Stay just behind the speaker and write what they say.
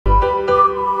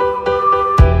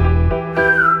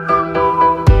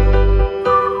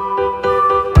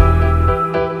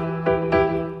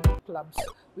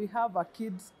We have a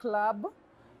kids club,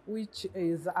 which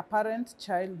is a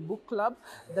parent-child book club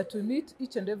that we meet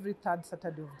each and every third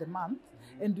Saturday of the month,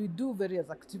 and we do various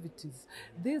activities.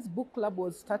 This book club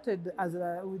was started as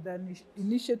with an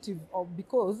initiative of,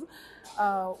 because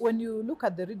when you look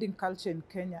at the reading culture in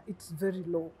Kenya, it's very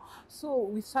low. So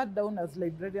we sat down as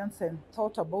librarians and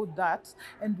thought about that,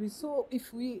 and we saw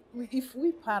if we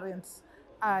parents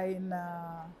are in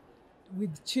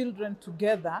with children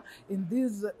together in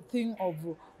this thing of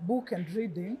book and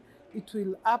reading, it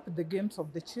will up the games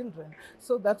of the children.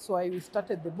 So that's why we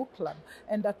started the book club.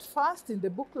 And at first in the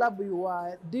book club, we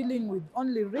were dealing with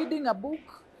only reading a book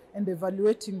and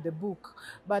evaluating the book.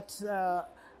 But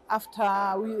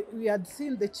after we had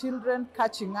seen the children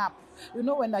catching up, you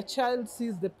know, when a child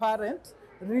sees the parent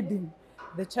reading,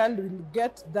 the child will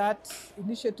get that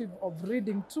initiative of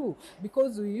reading too,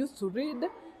 because we used to read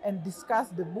and discuss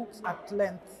the books at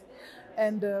length.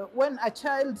 And when a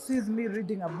child sees me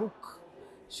reading a book,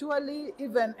 surely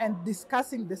even and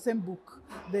discussing the same book,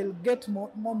 they'll get more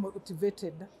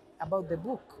motivated about the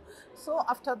book. So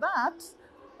after that,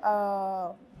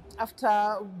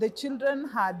 after the children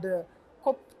had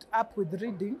coped up with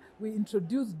reading, we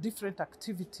introduced different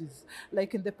activities.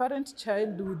 Like in the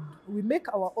parent-child, we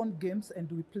make our own games and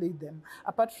we play them.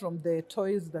 Apart from the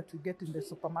toys that we get in the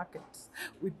supermarkets,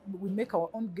 we make our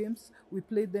own games, we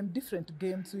play them, different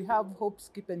games. We have hop,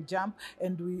 skip, and jump,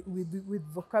 and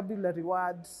with vocabulary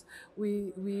words.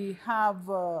 We have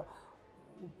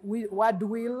word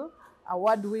wheel. A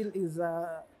word wheel is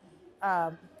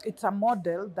it's a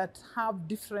model that have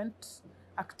different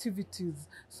activities.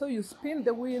 So you spin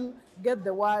the wheel, get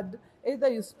the word, either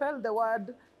you spell the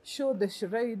word, show the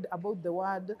charade about the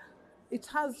word. It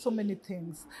has so many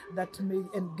things that may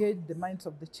engage the minds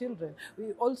of the children.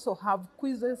 We also have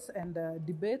quizzes and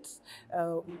debates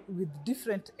with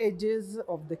different ages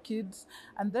of the kids.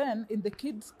 And then in the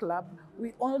kids club,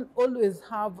 we always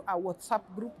have a WhatsApp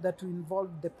group that we involve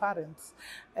the parents.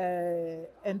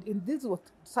 And in this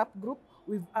WhatsApp group,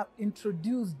 we've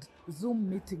introduced Zoom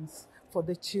meetings for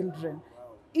the children.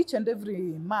 Each and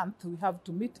every month, we have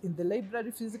to meet in the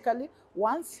library physically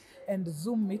once and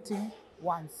Zoom meeting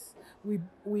once.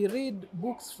 We read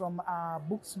books from our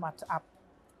BookSmart app.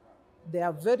 There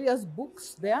are various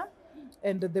books there,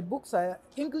 and the books are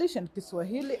English and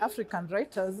Kiswahili, African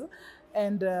writers,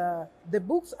 and the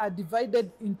books are divided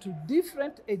into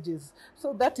different ages.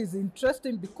 So that is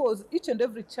interesting because each and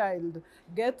every child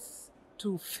gets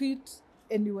to fit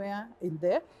anywhere in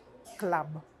the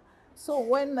club. So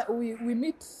when we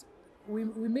meet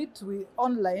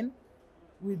online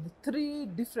with 3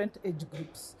 different age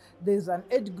groups. There's an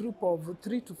age group of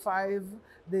 3 to 5,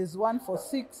 there's one for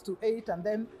 6 to 8, and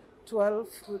then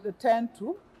 10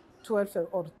 to 12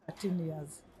 or 13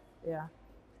 years. Yeah.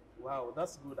 Wow,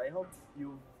 that's good. I hope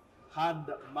you've heard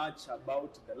much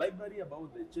about the library,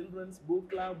 about the children's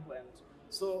book club, and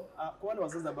so kwa wale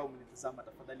wazazi ambao mnitazama,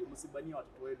 tafadhali msibanie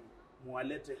watoto wenu,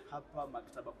 muwalete hapa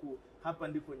Maktaba Kuu. Hapa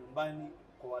ndipo nyumbani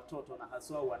kwa watoto na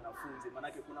haswa wanafunzi,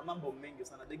 manake kuna mambo mengi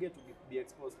sana, they get to be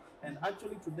exposed. And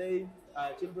actually today,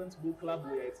 Children's Book Club,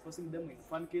 we are exposing them in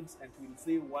Fun Kids, and we'll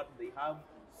see what they have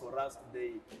for us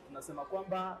today. Tunasema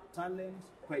kwamba talent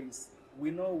quiz.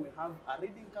 We know we have a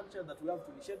reading culture that we have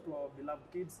to initiate to our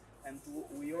beloved kids, and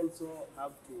we also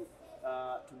have to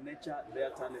nurture their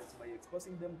talents by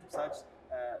exposing them to such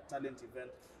talent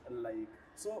event like.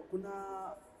 So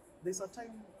there's a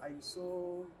time I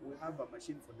saw we have a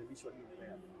machine for the visually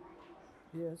impaired.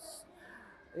 Yes.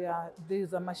 Yeah,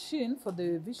 there's a machine for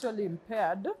the visually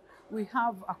impaired. We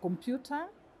have a computer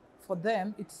for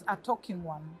them. It's a talking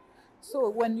one. So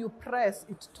when you press,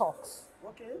 it talks.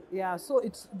 Okay. Yeah, so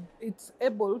it's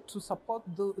able to support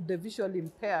the visually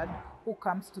impaired who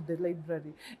comes to the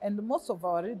library. And most of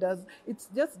our readers, it's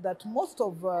just that most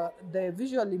of the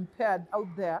visually impaired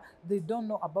out there, they don't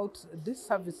know about these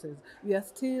services. We are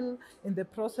still in the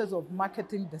process of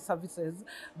marketing the services,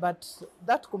 but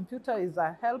that computer is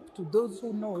a help to those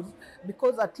who knows,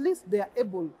 because at least they are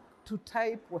able to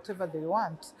type whatever they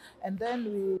want. And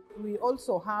then we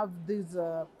also have these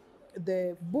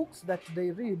the books that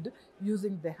they read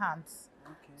using the hands.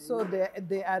 Okay. So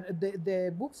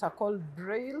the books are called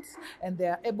brailles, and they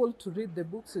are able to read the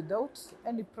books without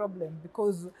any problem,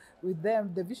 because with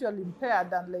them, the visually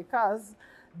impaired, unlike us,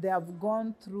 they have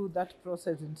gone through that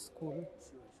process in school.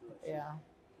 Sure. Yeah.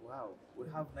 Wow, we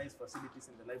have nice facilities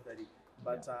in the library,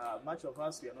 but much of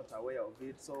us, we are not aware of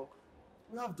it. So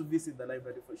we have to visit the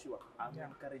library for sure. I'm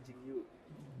encouraging you.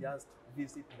 Just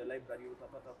visit the library.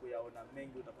 Utapata kuyaona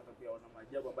mengi, utapata kuyaona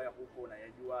maajabu ambayo huko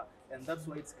unayajua, and that's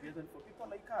why it's created for people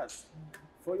like us.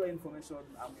 For your information,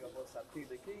 I'm your host, K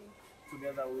the King,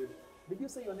 together with, did you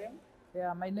say your name?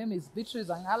 Yeah, my name is Beatrice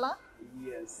Angala.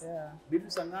 Yes. Yeah. Bibi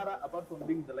Sangara, apart from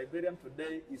being the librarian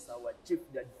today, is our chief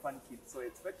judge fan kid. So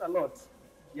expect a lot.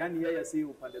 Yani yeye si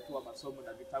upande tu wa masomo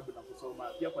na vitabu na kusoma.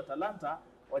 Pia kwa talanta,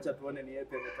 wacha tuone ni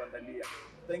yepi ametuandalia.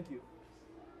 Thank you.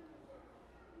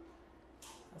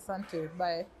 Asante.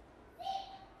 Bye.